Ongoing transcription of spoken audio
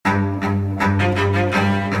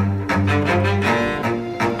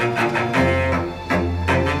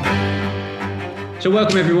So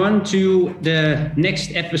welcome everyone to the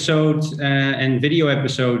next episode and video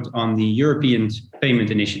episode on the European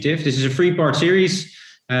Payment Initiative. This is a three-part series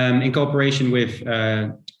in cooperation with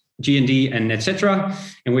G&D and etc.,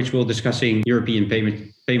 in which we'll discussing European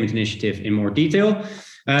Payment Initiative in more detail.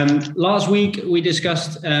 Last week we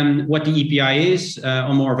discussed what the EPI is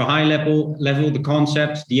on more of a high level, the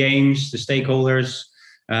concept, the aims, the stakeholders,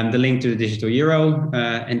 the link to the digital euro.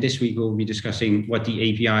 And this week we'll be discussing what the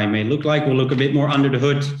API may look like. We'll look a bit more under the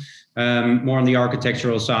hood, more on the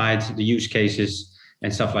architectural side, the use cases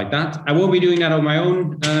and stuff like that. I won't be doing that on my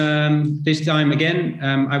own this time again.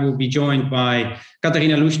 I will be joined by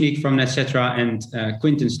Katarina Lushnik from Netcetera and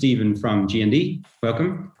Quinten Steven from G&D.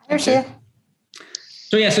 Welcome. Thank you.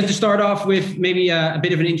 So to start off with maybe a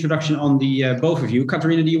bit of an introduction on the both of you.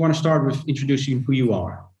 Katarina, do you want to start with introducing who you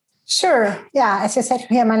are? Sure. Yeah, as you said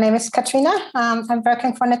here, my name is Katarina. I'm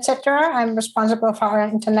working for Netcetera. I'm responsible for our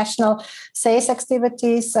international sales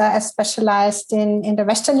activities, specialized in the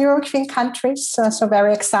Western European countries. So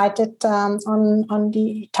very excited on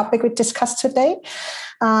the topic we discussed today.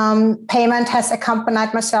 Payment has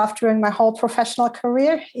accompanied myself during my whole professional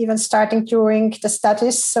career, even starting during the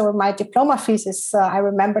studies. So my diploma thesis, I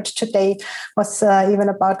remembered today, was even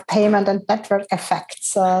about payment and network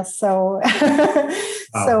effects. So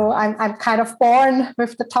I'm kind of born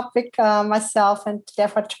with the topic myself, and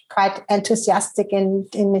therefore quite enthusiastic in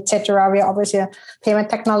Netcetera. We're obviously a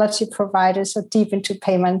payment technology provider, so deep into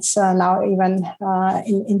payments now, even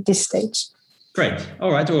in this stage. Great.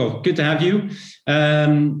 All right. Well, good to have you.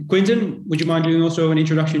 Quinten, would you mind doing also an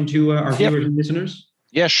introduction to our viewers and listeners?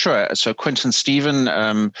 Yeah, sure. So Quinten Steven,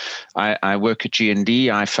 I work at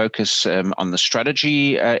G&D. I focus on the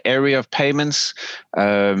strategy area of payments.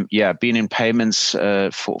 Been in payments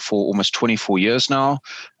for almost 24 years now.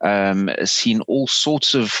 Seen all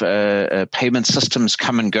sorts of payment systems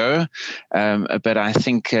come and go, but I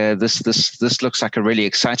think this looks like a really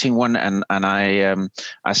exciting one, and I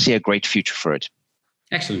see a great future for it.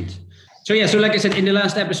 Excellent. So like I said, in the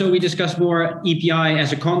last episode, we discussed more EPI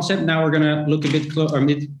as a concept. Now we're going to look a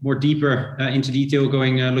bit more deeper into detail,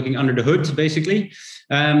 looking under the hood, basically.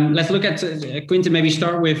 Let's look at, Quinten, maybe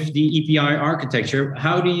start with the EPI architecture.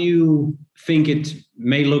 How do you think it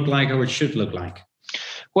may look like, or it should look like?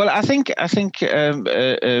 Well, I think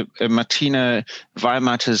Martina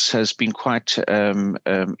Weimatt has been quite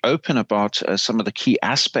open about some of the key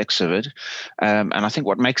aspects of it, and I think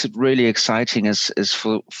what makes it really exciting is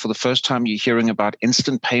for the first time you're hearing about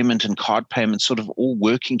instant payment and card payment sort of all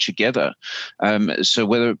working together. So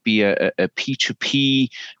whether it be a P2P,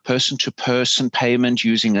 person-to-person payment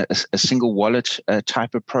using a single wallet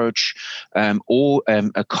type approach, or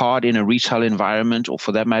a card in a retail environment, or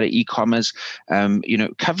for that matter, e-commerce,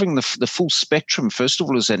 covering the full spectrum, first of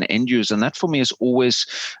all, as an end user. And that for me is always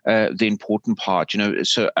the important part.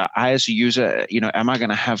 So I, as a user, am I going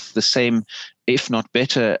to have the same, if not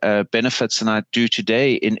better, benefits than I do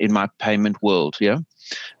today in my payment world? Yeah.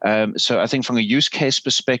 So I think from a use case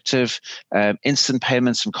perspective, instant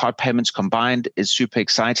payments and card payments combined is super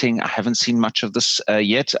exciting. I haven't seen much of this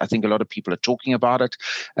yet. I think a lot of people are talking about it.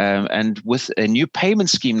 And with a new payment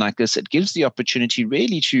scheme like this, it gives the opportunity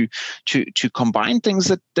really to combine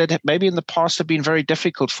things that maybe in the past have been very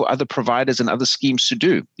difficult for other providers and other schemes to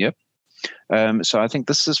do. Yep. So I think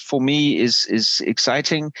this is, for me, is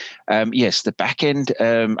exciting. Yes, the back end,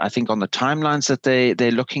 I think on the timelines that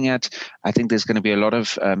they're looking at, I think there's going to be a lot of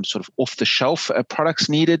sort of off-the-shelf products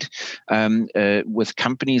needed with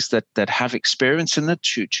companies that have experience in it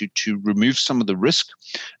to remove some of the risk.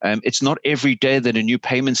 It's not every day that a new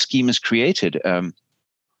payment scheme is created.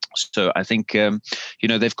 So I think,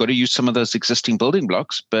 they've got to use some of those existing building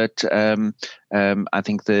blocks, but I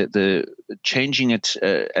think the changing it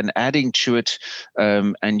and adding to it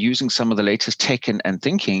and using some of the latest tech and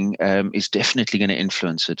thinking is definitely going to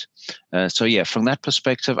influence it. From that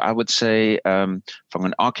perspective, I would say from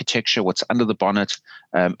an architecture, what's under the bonnet,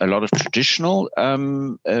 a lot of traditional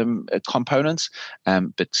components,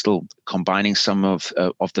 but still combining some of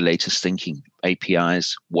the latest thinking,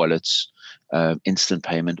 APIs, wallets, instant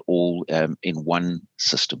payment, all in one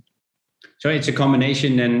system. So it's a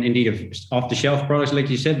combination then indeed of off-the-shelf products, like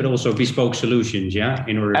you said, but also bespoke solutions,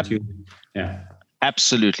 in order to,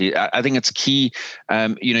 Absolutely. I think it's key.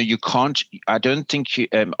 You can't, I don't think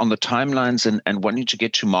on the timelines and wanting to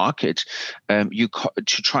get to market, to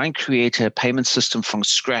try and create a payment system from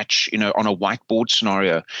scratch, on a whiteboard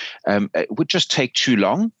scenario, it would just take too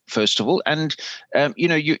long, first of all. And,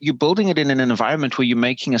 you're building it in an environment where you're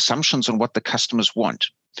making assumptions on what the customers want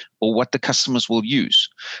or what the customers will use.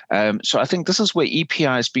 So I think this is where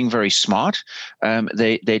EPI is being very smart.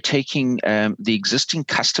 They're taking the existing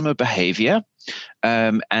customer behavior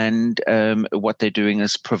and what they're doing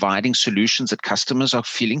is providing solutions that customers are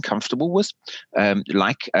feeling comfortable with,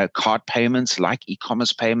 like card payments, like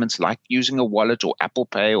e-commerce payments, like using a wallet or Apple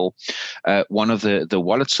Pay or one of the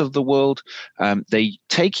wallets of the world. They're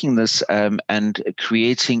taking this and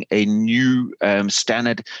creating a new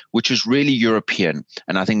standard, which is really European.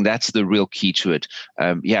 And I think that's the real key to it.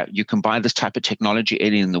 You can buy this type of technology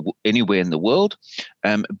anywhere in the world,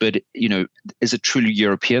 but is it truly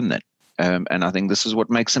European then? And I think this is what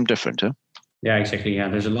makes them different. Huh? Yeah, exactly. Yeah,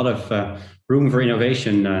 there's a lot of room for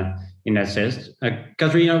innovation in that sense.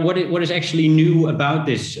 Katrina, what is actually new about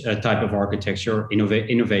this type of architecture,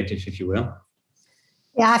 innovative, if you will?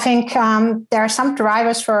 Yeah, I think there are some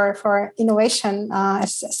drivers for innovation,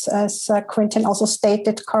 as Quentin also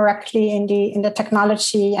stated correctly in the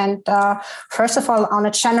technology. And first of all, on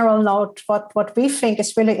a general note, what we think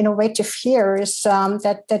is really innovative here is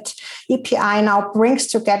that EPI now brings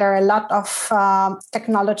together a lot of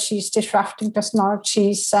technologies, disrupting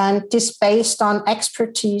technologies, and this based on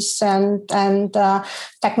expertise and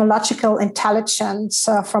technological intelligence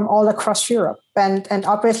from all across Europe. And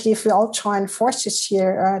obviously, if we all join forces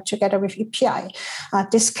here together with EPI,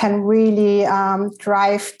 this can really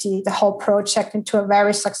drive the whole project into a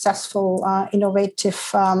very successful,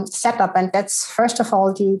 innovative setup. And that's, first of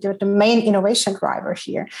all, the main innovation driver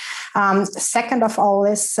here. Second of all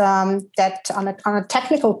is that on a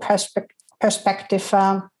technical perspective,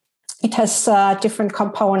 it has different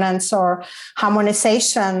components or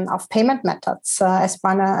harmonization of payment methods, as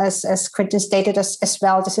Quentin stated as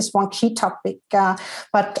well. This is one key topic,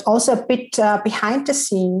 but also a bit behind the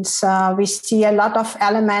scenes. We see a lot of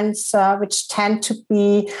elements which tend to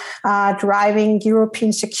be driving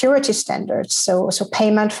European security standards. So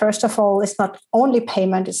payment, first of all, is not only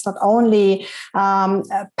payment. It's not only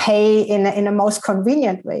pay in a most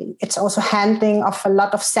convenient way. It's also handling of a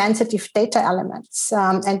lot of sensitive data elements,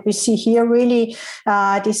 and we see here really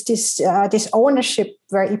this ownership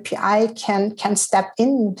where EPI can step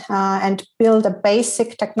in and build a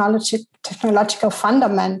basic technological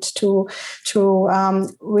fundament to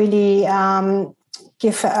really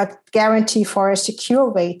give a guarantee for a secure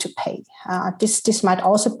way to pay. This might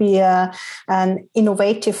also be an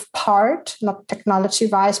innovative part, not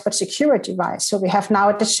technology-wise, but security-wise. So we have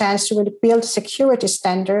now the chance to really build a security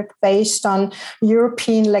standard based on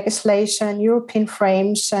European legislation, European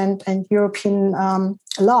frames, and European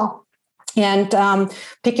law. And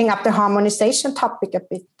picking up the harmonization topic a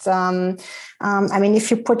bit, I mean, if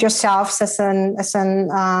you put yourselves as an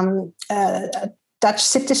Dutch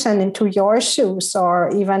citizen into your shoes,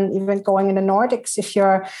 or even going in the Nordics, if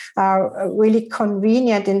you're really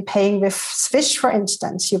convenient in paying with Swish, for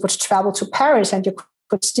instance, you would travel to Paris and you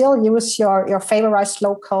could still use your favorized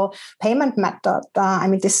local payment method. I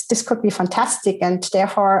mean, this could be fantastic, and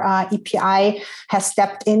therefore EPI has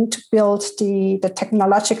stepped in to build the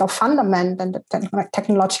technological fundament and the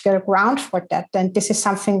technological ground for that. And this is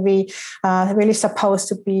something we really supposed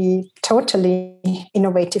to be totally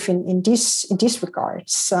innovative in these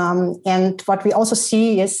regards. And what we also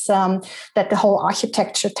see is that the whole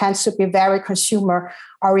architecture tends to be very consumer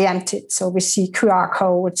oriented. So we see QR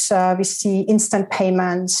codes, we see instant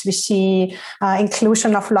payments, we see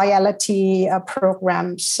inclusion of loyalty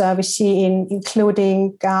programs, we see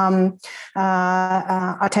including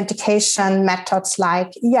authentication methods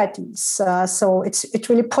like EIDs. So it's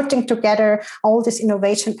really putting together all these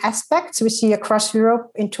innovation aspects we see across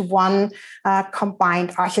Europe into one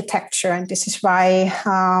combined architecture. And this is why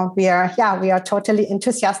we are totally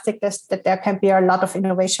enthusiastic that there can be a lot of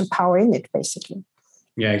innovation power in it, basically.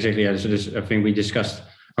 Yeah, exactly. Yeah. So I think we discussed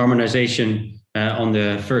harmonization on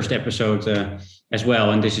the first episode as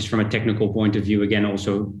well. And this is from a technical point of view, again,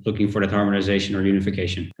 also looking for that harmonization or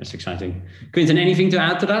unification. That's exciting. Quentin, anything to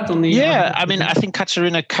add to that? Yeah, I mean, I think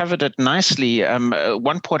Katarina covered it nicely.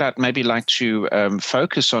 One point I'd maybe like to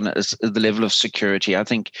focus on is the level of security. I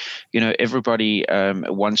think, everybody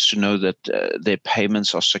wants to know that their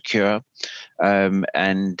payments are secure.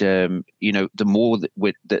 The more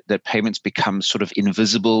that payments become sort of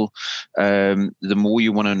invisible, the more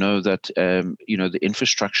you want to know that, the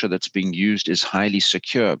infrastructure that's being used is highly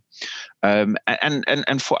secure. And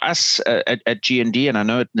for us at G&D, and I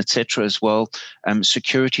know at Netcetera as well,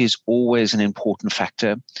 security is always an important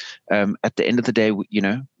factor. At the end of the day,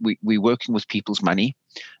 we're working with people's money.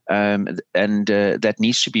 and that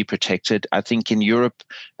needs to be protected. I think in Europe,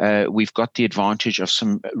 we've got the advantage of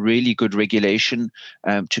some really good regulation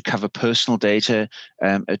to cover personal data,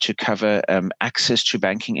 to cover access to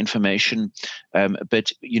banking information.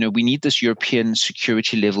 But, we need this European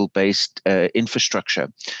security level based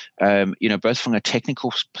infrastructure, both from a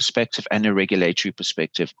technical perspective and a regulatory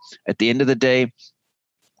perspective. At the end of the day,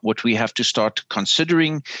 what we have to start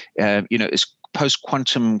considering, is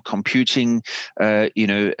post-quantum computing. The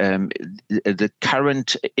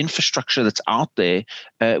current infrastructure that's out there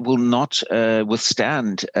will not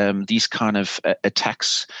withstand these kind of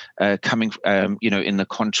attacks coming, in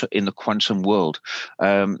the quantum world.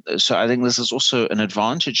 So I think this is also an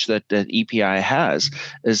advantage that EPI has,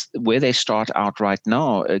 is where they start out right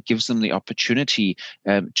now. It gives them the opportunity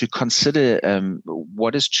to consider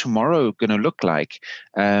what is tomorrow going to look like,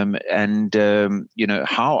 and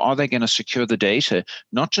how are they going to secure the data,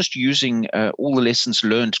 not just using all the lessons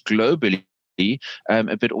learned globally,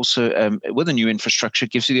 but also with a new infrastructure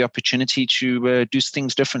gives you the opportunity to do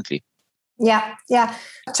things differently. Yeah.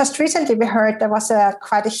 Just recently, we heard there was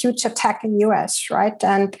quite a huge attack in US, right?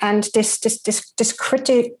 And this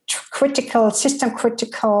critical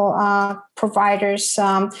providers.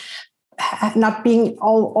 Not being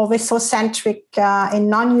always so centric in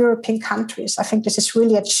non-European countries. I think this is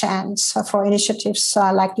really a chance for initiatives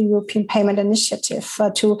like the European Payment Initiative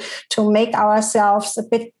to make ourselves a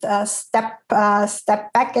bit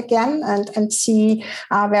step back again and see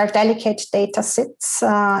where delicate data sits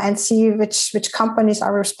and see which companies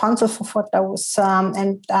are responsible for those.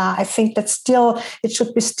 And I think that it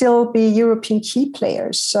should still be European key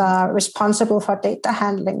players responsible for data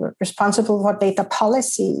handling, responsible for data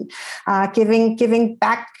policy. Giving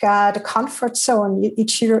back the comfort zone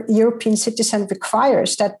each European citizen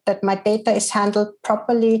requires, that my data is handled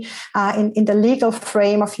properly in the legal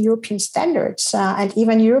frame of European standards. And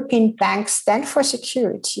even European banks stand for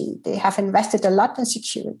security. They have invested a lot in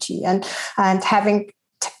security, and having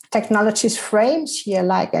technologies frames here,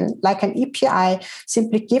 like an EPI,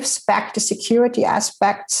 simply gives back the security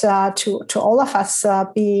aspects to all of us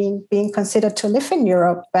being considered to live in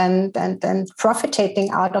Europe and profiting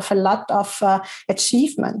out of a lot of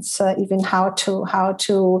achievements, even how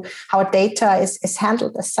data is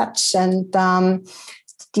handled as such. And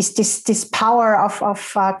this power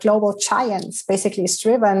of global giants basically is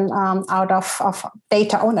driven out of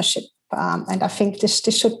data ownership. And I think this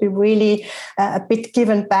should be really a bit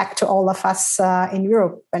given back to all of us in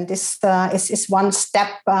Europe. And this is one step,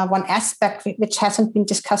 one aspect which hasn't been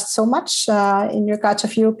discussed so much in regards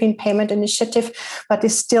of European Payment Initiative, but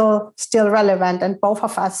is still relevant. And both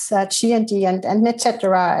of us, G&D and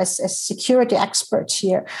Netcetera, as security experts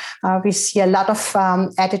here, we see a lot of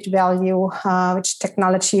added value which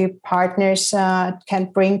technology partners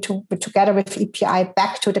can bring together with EPI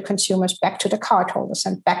back to the consumers, back to the cardholders,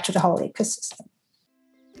 and back to the whole ecosystem.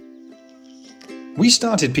 We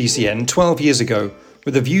started PCN 12 years ago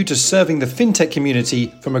with a view to serving the fintech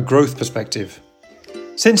community from a growth perspective.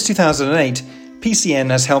 Since 2008, PCN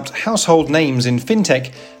has helped household names in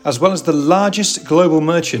fintech as well as the largest global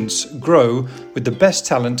merchants grow with the best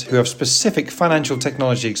talent who have specific financial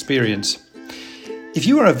technology experience. If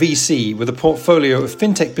you are a VC with a portfolio of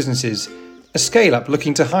fintech businesses, a scale-up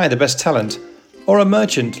looking to hire the best talent, or a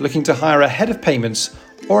merchant looking to hire a head of payments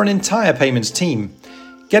or an entire payments team,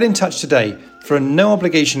 get in touch today for a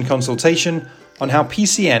no-obligation consultation on how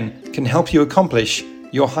PCN can help you accomplish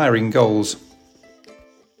your hiring goals.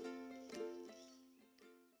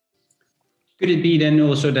 Could it be then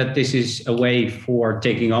also that this is a way for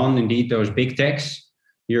taking on indeed those big techs,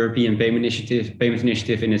 European Payment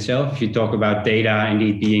Initiative in itself? If you talk about data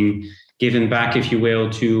indeed being given back, if you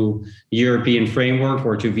will, to European framework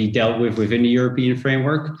or to be dealt with within the European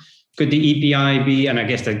framework, could the EPI be, and I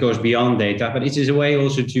guess that goes beyond data, but it is a way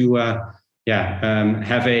also to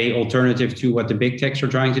have a alternative to what the big techs are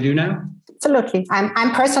trying to do now? Absolutely.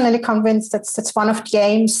 I'm personally convinced that's one of the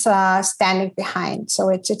aims standing behind. So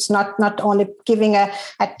it's not only giving a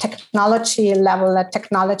technology level, a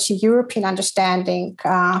technology European understanding,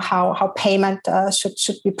 how payment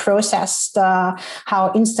should be processed,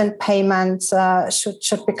 how instant payments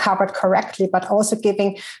should be covered correctly, but also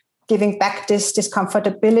giving back this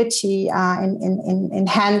comfortability in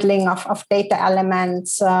handling of data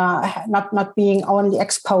elements, not being only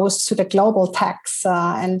exposed to the global tax.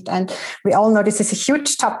 And we all know this is a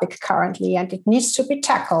huge topic currently, and it needs to be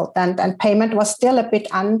tackled. And payment was still a bit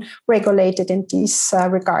unregulated in these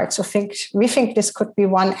regards. So we think this could be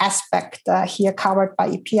one aspect here covered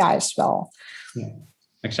by EPI as well. Yeah,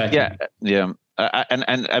 exactly. Yeah.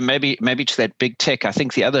 And maybe to that big tech, I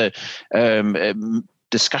think the other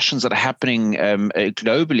discussions that are happening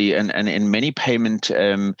globally and in many payment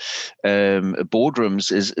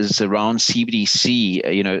boardrooms is around CBDC,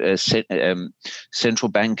 central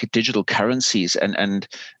bank digital currencies, and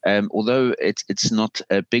although it's not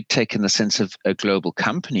a big tech in the sense of a global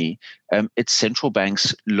company, it's central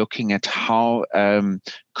banks looking at how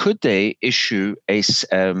could they issue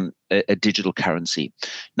a digital currency.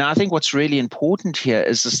 Now, I think what's really important here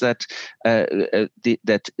is that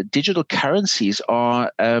that digital currencies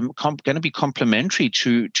are going to be complementary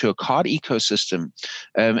to a card ecosystem.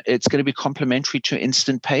 It's going to be complementary to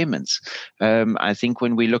instant payments. I think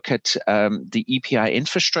when we look at the EPI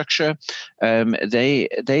infrastructure,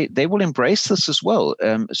 they will embrace this as well.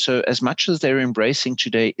 So as much as they're embracing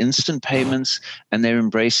today instant payments and they're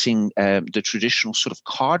embracing the traditional sort of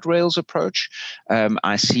card rails approach,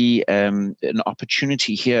 I see an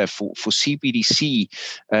opportunity here for CBDC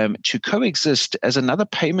to coexist as another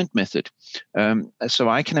payment method. So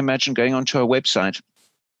I can imagine going onto a website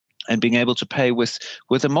and being able to pay with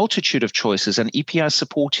a multitude of choices, and EPI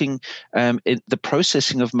supporting the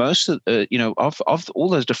processing of most of all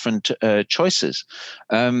those different choices.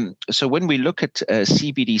 So when we look at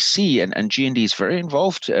CBDC, and GND is very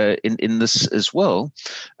involved in this as well,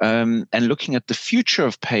 and looking at the future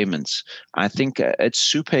of payments, I think it's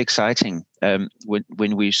super exciting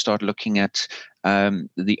when we start looking at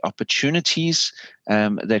the opportunities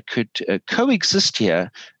that could coexist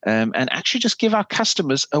here, and actually just give our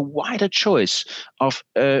customers a wider choice of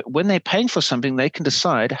when they're paying for something, they can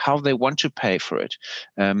decide how they want to pay for it.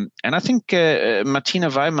 And I think Martina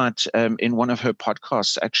Weimert in one of her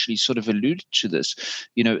podcasts actually sort of alluded to this.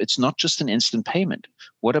 It's not just an instant payment.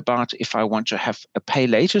 What about if I want to have a pay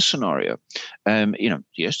later scenario?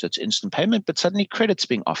 Yes, that's instant payment, but suddenly credit's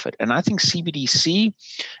being offered. And I think CBDC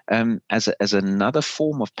as another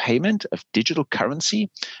form of payment, of digital currency,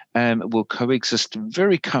 will coexist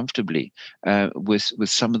very comfortably with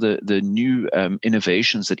some of the new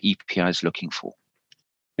innovations that EPI is looking for.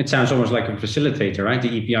 It sounds almost like a facilitator, right? The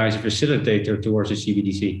EPI is a facilitator towards a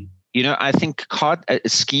CBDC. I think card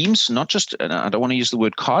schemes, not just, and I don't want to use the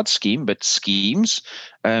word card scheme, but schemes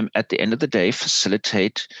at the end of the day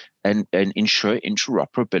facilitate and ensure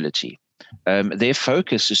interoperability. Their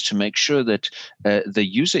focus is to make sure that the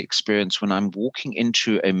user experience when I'm walking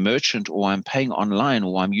into a merchant or I'm paying online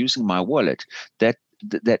or I'm using my wallet, that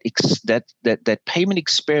payment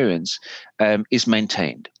experience is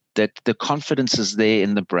maintained, that the confidence is there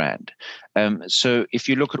in the brand. So if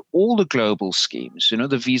you look at all the global schemes,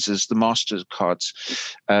 the Visas, the MasterCards,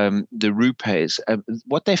 the RuPays,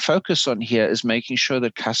 what they focus on here is making sure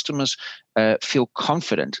that customers feel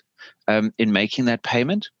confident in making that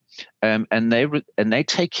payment. And they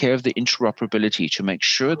take care of the interoperability to make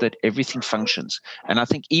sure that everything functions. And I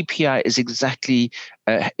think EPI is exactly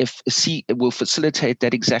it will facilitate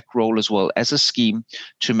that exact role as well as a scheme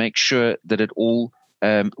to make sure that it all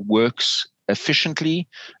works efficiently.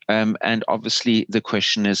 And obviously, the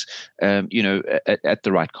question is, at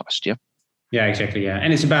the right cost. Yeah. Yeah, exactly. Yeah,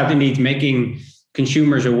 and it's about indeed making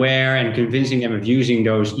consumers aware and convincing them of using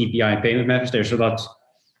those EPI payment methods. There's a lot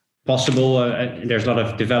possible. There's a lot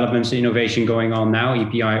of developments, innovation going on now.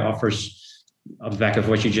 EPI offers, on the back of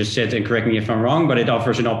what you just said, and correct me if I'm wrong, but it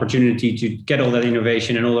offers an opportunity to get all that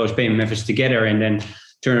innovation and all those payment methods together and then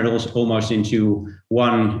turn it almost into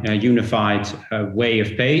one unified way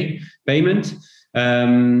of payment.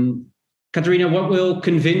 Katarina, what will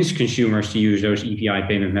convince consumers to use those EPI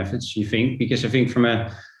payment methods, you think? Because I think from a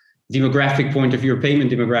demographic point of view, or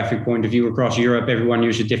payment demographic point of view across Europe, everyone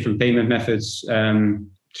uses different payment methods.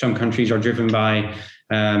 Some countries are driven by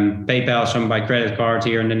PayPal, some by credit card.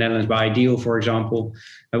 Here in the Netherlands by Ideal, for example.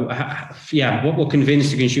 What will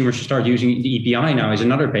convince the consumers to start using the EPI now is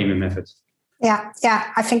another payment method? Yeah,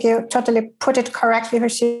 I think you totally put it correctly,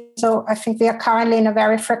 Rishi. So I think we are currently in a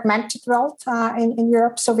very fragmented world in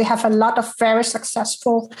Europe. So we have a lot of very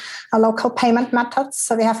successful local payment methods.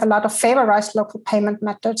 So we have a lot of favorized local payment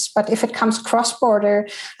methods. But if it comes cross-border,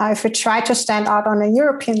 if we try to stand out on a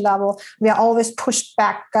European level, we are always pushed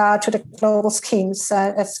back to the global schemes,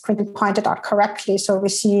 as Quentin pointed out correctly. So we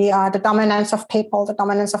see the dominance of PayPal, the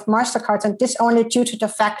dominance of MasterCard, and this only due to the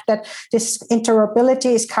fact that this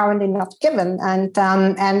interoperability is currently not given. And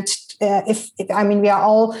we are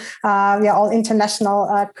all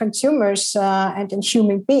international consumers and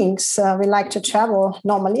human beings. We like to travel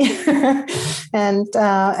normally, and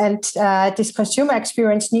this consumer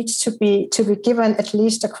experience needs to be given at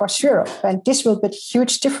least across Europe, and this will be a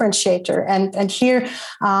huge differentiator. And here,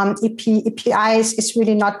 EPI is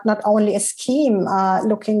really not only a scheme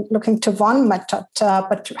looking to one method,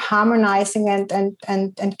 but harmonizing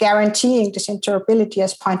and guaranteeing this interoperability,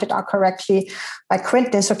 as pointed out correctly by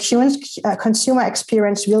Quentin. So consumer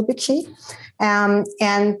experience will be key.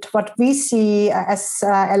 And what we see, as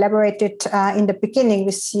elaborated in the beginning,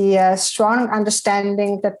 we see a strong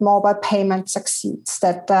understanding that mobile payment succeeds,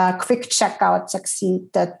 that quick checkout succeed,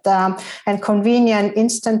 that and convenient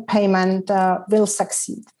instant payment will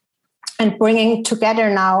succeed. And bringing together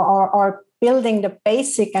now or building the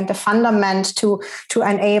basic and the fundament to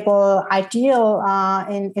enable Ideal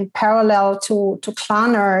in parallel to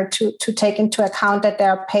Klarna to take into account that there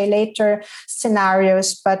are pay later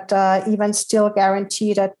scenarios, but even still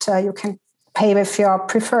guarantee that you can pay with your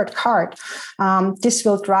preferred card. This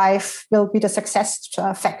will be the success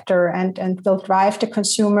factor and will drive the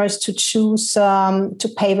consumers to choose to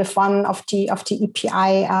pay with one of the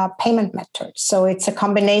EPI payment methods. So it's a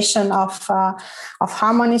combination of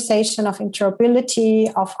harmonization, of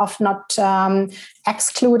interoperability, of not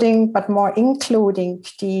excluding but more including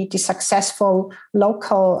the successful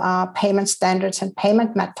local payment standards and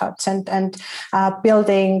payment methods, and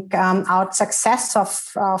building out success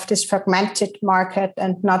of this fragmented market,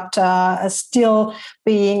 and not still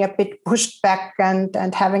being a bit pushed back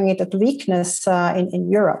and having it at weakness in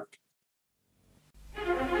Europe.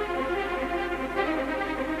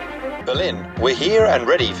 Berlin, we're here and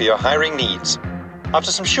ready for your hiring needs.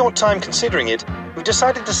 After some short time considering it, we've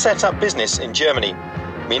decided to set up business in Germany,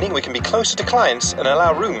 meaning we can be closer to clients and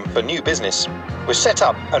allow room for new business. We're set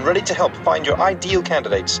up and ready to help find your ideal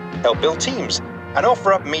candidates, help build teams, and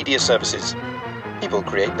offer up media services. People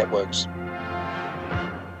create networks.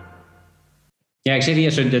 Yeah, exactly.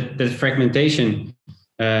 So the fragmentation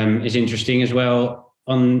is interesting as well.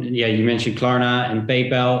 You mentioned Klarna and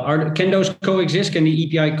PayPal. Can those coexist? Can the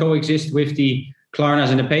EPI coexist with the Klarnas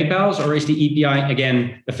and the PayPals, or is the EPI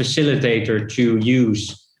again a facilitator to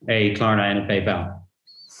use a Klarna and a PayPal?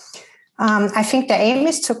 I think the aim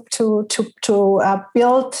is to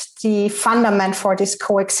build the fundament for this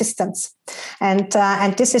coexistence, and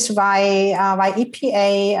this is why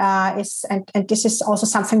EPA is, and this is also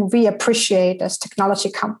something we appreciate as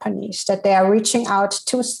technology companies, that they are reaching out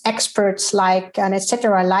to experts like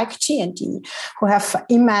G&D, who have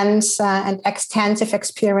immense and extensive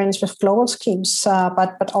experience with global schemes,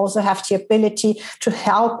 but also have the ability to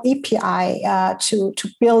help EPI to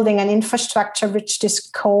building an infrastructure which this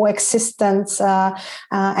coexistence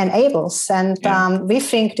enables. And we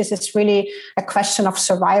think this is really a question of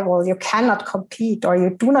survival. You cannot compete, or you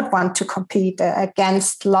do not want to compete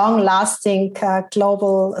against long-lasting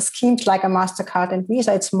global schemes like a MasterCard and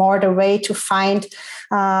Visa. It's more the way to find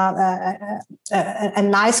a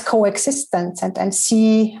nice coexistence and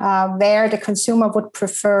see where the consumer would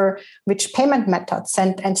prefer which payment methods,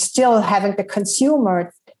 and still having the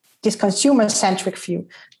consumer, this consumer-centric view.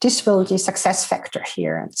 This will be success factor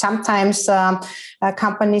here. And sometimes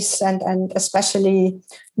companies and especially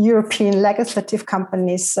European legislative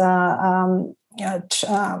companies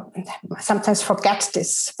sometimes forget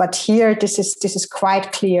this. But here, this is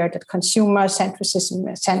quite clear that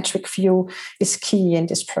consumer-centric view is key in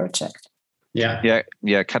this project. Yeah,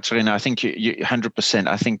 Katarina, I think you 100%.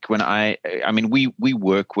 I think when we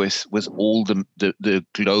work with all the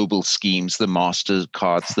global schemes, the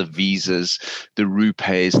MasterCards, the Visas, the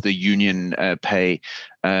RuPays, the Union Pay,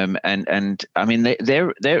 and I mean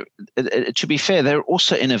they're to be fair, they're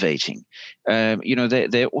also innovating.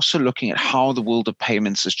 They're also looking at how the world of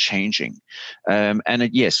payments is changing, and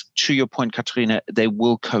yes, to your point, Katarina, they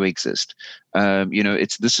will coexist.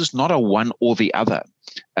 This is not a one or the other.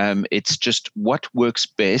 It's just what works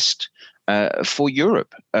best for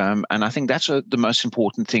Europe. And I think that's the most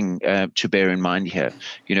important thing to bear in mind here.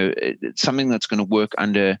 It's something that's going to work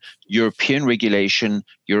under European regulation,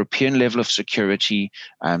 European level of security.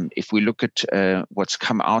 If we look at what's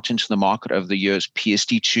come out into the market over the years,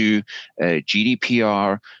 PSD2,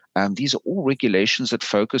 GDPR, these are all regulations that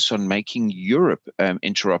focus on making Europe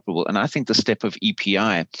interoperable. And I think the step of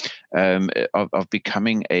EPI, of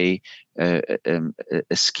becoming a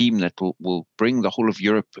scheme that will bring the whole of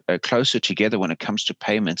Europe closer together when it comes to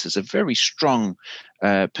payments, is a very strong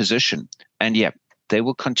position. And they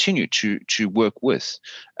will continue to work with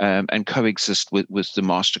and coexist with the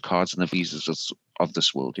MasterCards and the Visas of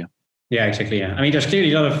this world. Yeah. Yeah, exactly. Yeah, I mean, there's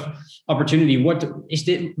clearly a lot of opportunity. What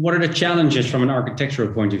are the challenges from an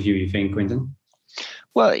architectural point of view, you think, Quinten?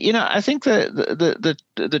 Well, I think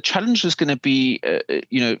the challenge is going to be,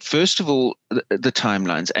 first of all, the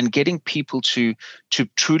timelines and getting people to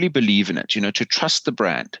truly believe in it, to trust the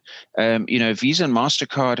brand. Visa and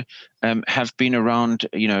MasterCard have been around,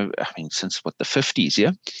 since the 50s,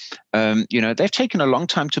 yeah. They've taken a long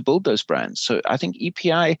time to build those brands. So I think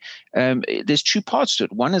EPI, there's two parts to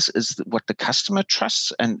it. One is what the customer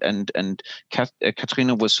trusts, and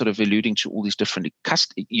Katrina was sort of alluding to all these different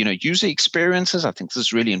user experiences. I think this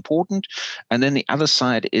is really important. And then the other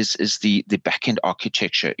side is the backend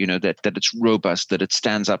architecture. That it's robust, that it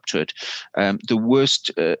stands up to it. The worst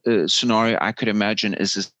scenario I could imagine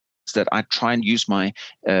is that I try and use my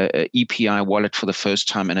EPI wallet for the first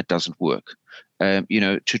time and it doesn't work.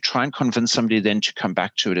 To try and convince somebody then to come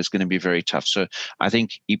back to it is going to be very tough. So I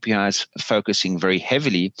think EPI is focusing very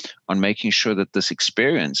heavily on making sure that this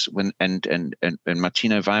experience, and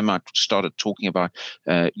Martina Weimar started talking about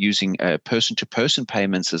using person-to-person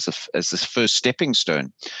payments as this first stepping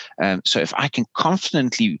stone. So if I can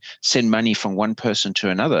confidently send money from one person to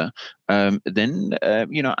another, then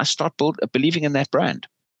I start believing in that brand.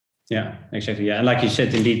 Yeah, exactly. Yeah, and like you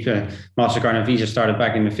said, indeed, MasterCard and Visa started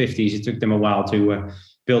back in the 50s. It took them a while to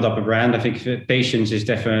build up a brand. I think patience is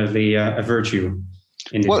definitely a virtue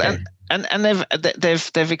in this case. And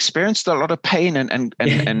they've experienced a lot of pain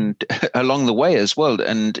and along the way as well,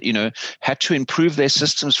 and had to improve their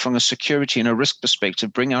systems from a security and a risk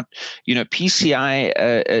perspective. Bring out PCI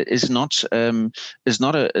is not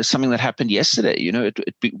something that happened yesterday.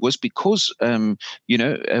 It was because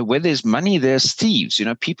where there's money, there's thieves.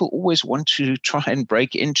 People always want to try and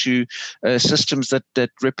break into systems that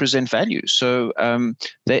represent value. So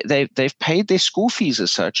they've paid their school fees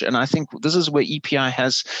as such, and I think this is where EPI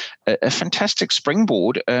has a fantastic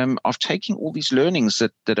springboard of taking all these learnings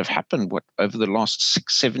that have happened over the last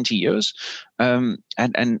 70 years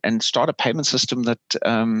and start a payment system that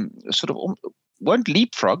sort of won't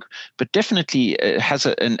leapfrog, but definitely has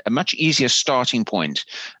a much easier starting point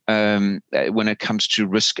when it comes to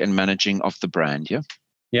risk and managing of the brand. Yeah.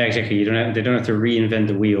 Yeah, exactly. They don't have to reinvent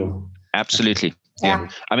the wheel. Absolutely. Yeah.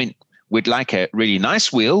 I mean, we'd like a really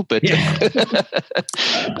nice wheel, but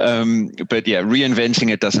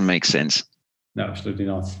reinventing it doesn't make sense. No, absolutely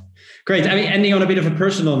not. Great. I mean, ending on a bit of a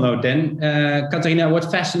personal note then, Katarina,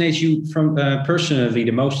 what fascinates you from personally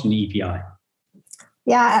the most in the EPI?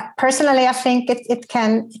 Yeah, personally, I think it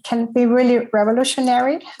can be really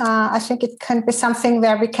revolutionary. I think it can be something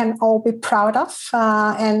where we can all be proud of.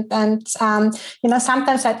 Sometimes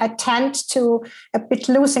I tend to a bit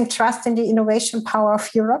losing trust in the innovation power of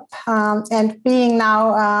Europe, and being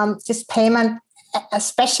now this payment a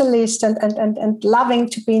specialist and loving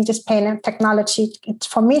to be in this payment technology.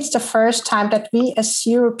 For me, it's the first time that we as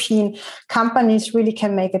European companies really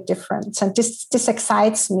can make a difference. And this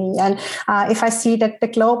excites me. And if I see that the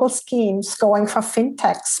global schemes going for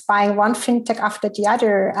fintechs, buying one fintech after the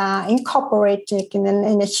other, incorporating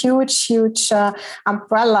in a huge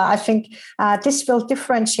umbrella, I think this will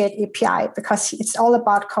differentiate EPI because it's all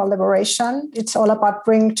about collaboration. It's all about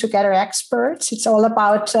bringing together experts. It's all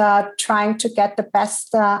about trying to get the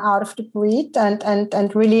best out of the breed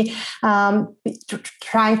and really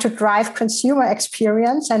trying to drive consumer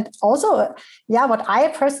experience. And also, what I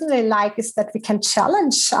personally like is that we can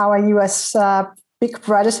challenge our US big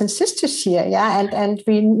brothers and sisters here, and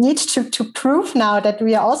we need to prove now that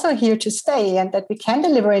we are also here to stay and that we can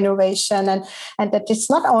deliver innovation and that it's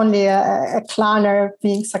not only a Klarna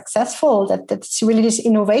being successful, that it's really this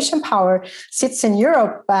innovation power sits in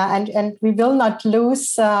Europe and we will not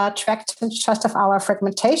lose track just of our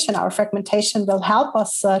fragmentation. Our fragmentation will help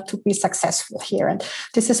us to be successful here, and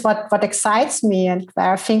this is what excites me, and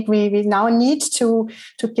where I think we now need to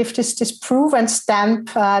give this proven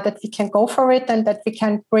stamp that we can go for it and that we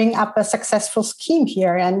can bring up a successful scheme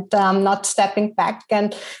here and not stepping back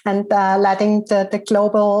and letting the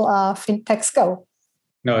global fintechs go.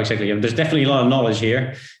 No, exactly. There's definitely a lot of knowledge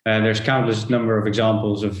here. There's countless number of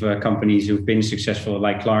examples of companies who've been successful,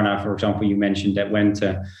 like Klarna, for example, you mentioned, that went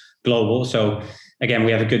global. So again,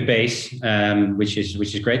 we have a good base, which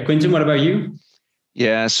is great. Quinten, what about you?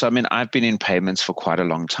 Yeah, so I mean, I've been in payments for quite a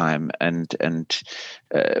long time, and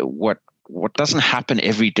what doesn't happen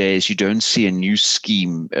every day is you don't see a new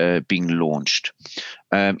scheme being launched.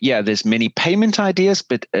 There's many payment ideas,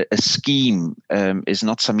 but a scheme is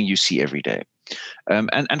not something you see every day.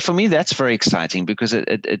 And for me, that's very exciting because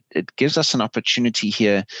it gives us an opportunity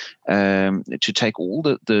here to take all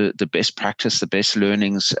the best practice, the best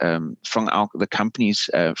learnings from the companies,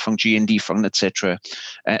 from GND, from etc.,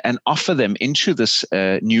 and offer them into this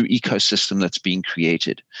new ecosystem that's being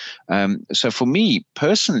created. So for me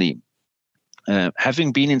personally,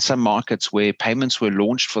 having been in some markets where payments were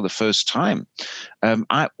launched for the first time,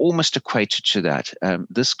 I almost equated to that.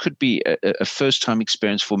 This could be a first-time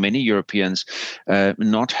experience for many Europeans,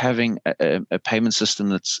 not having a payment system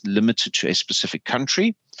that's limited to a specific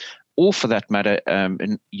country, or for that matter,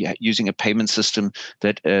 using a payment system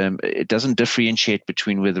that it doesn't differentiate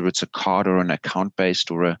between whether it's a card or an account-based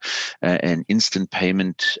or an instant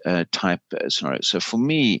payment type scenario. So for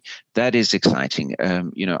me, that is exciting.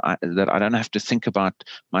 That I don't have to think about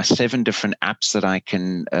my 7 different apps that I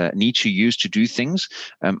can need to use to do things.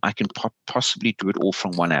 I can possibly do it all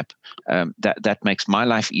from one app. That makes my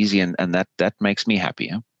life easy, and that makes me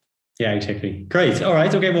happy. Yeah, exactly. Great. All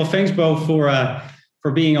right. Okay. Well, thanks both for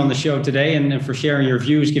being on the show today and for sharing your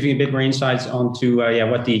views, giving a bit more insights onto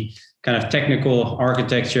what the kind of technical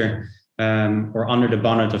architecture or under the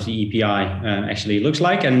bonnet of the EPI actually looks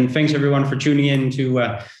like. And thanks everyone for tuning in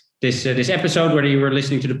to this episode, whether you were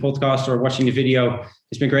listening to the podcast or watching the video.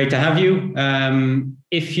 It's been great to have you.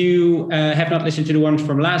 If you have not listened to the ones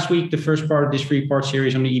from last week, the first part of this 3-part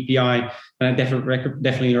series on the EPI, I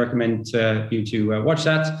definitely recommend you to watch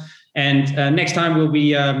that. And next time we'll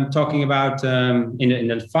be talking about in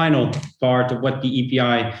the final part of what the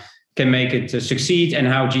EPI can make it succeed and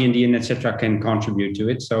how GND and etc. can contribute to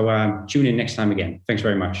it. So tune in next time again. Thanks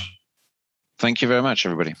very much. Thank you very much,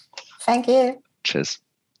 everybody. Thank you. Cheers.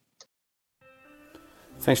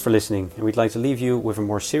 Thanks for listening, and we'd like to leave you with a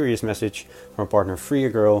more serious message from our partner Free a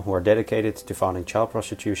Girl, who are dedicated to fighting child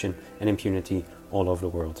prostitution and impunity all over the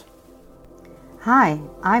world. Hi,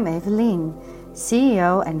 I'm Evelien,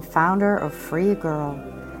 CEO and founder of Free a Girl.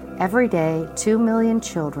 Every day, 2 million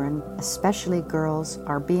children, especially girls,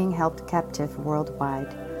 are being held captive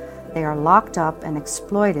worldwide. They are locked up and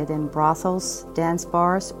exploited in brothels, dance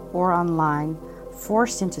bars, or online,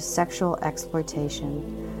 forced into sexual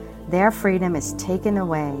exploitation. Their freedom is taken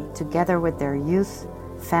away together with their youth,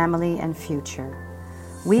 family, and future.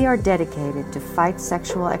 We are dedicated to fight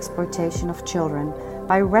sexual exploitation of children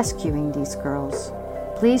by rescuing these girls.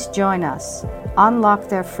 Please join us, unlock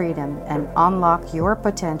their freedom, and unlock your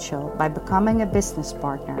potential by becoming a business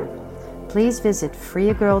partner. Please visit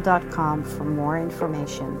freeagirl.com for more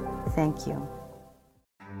information. Thank you.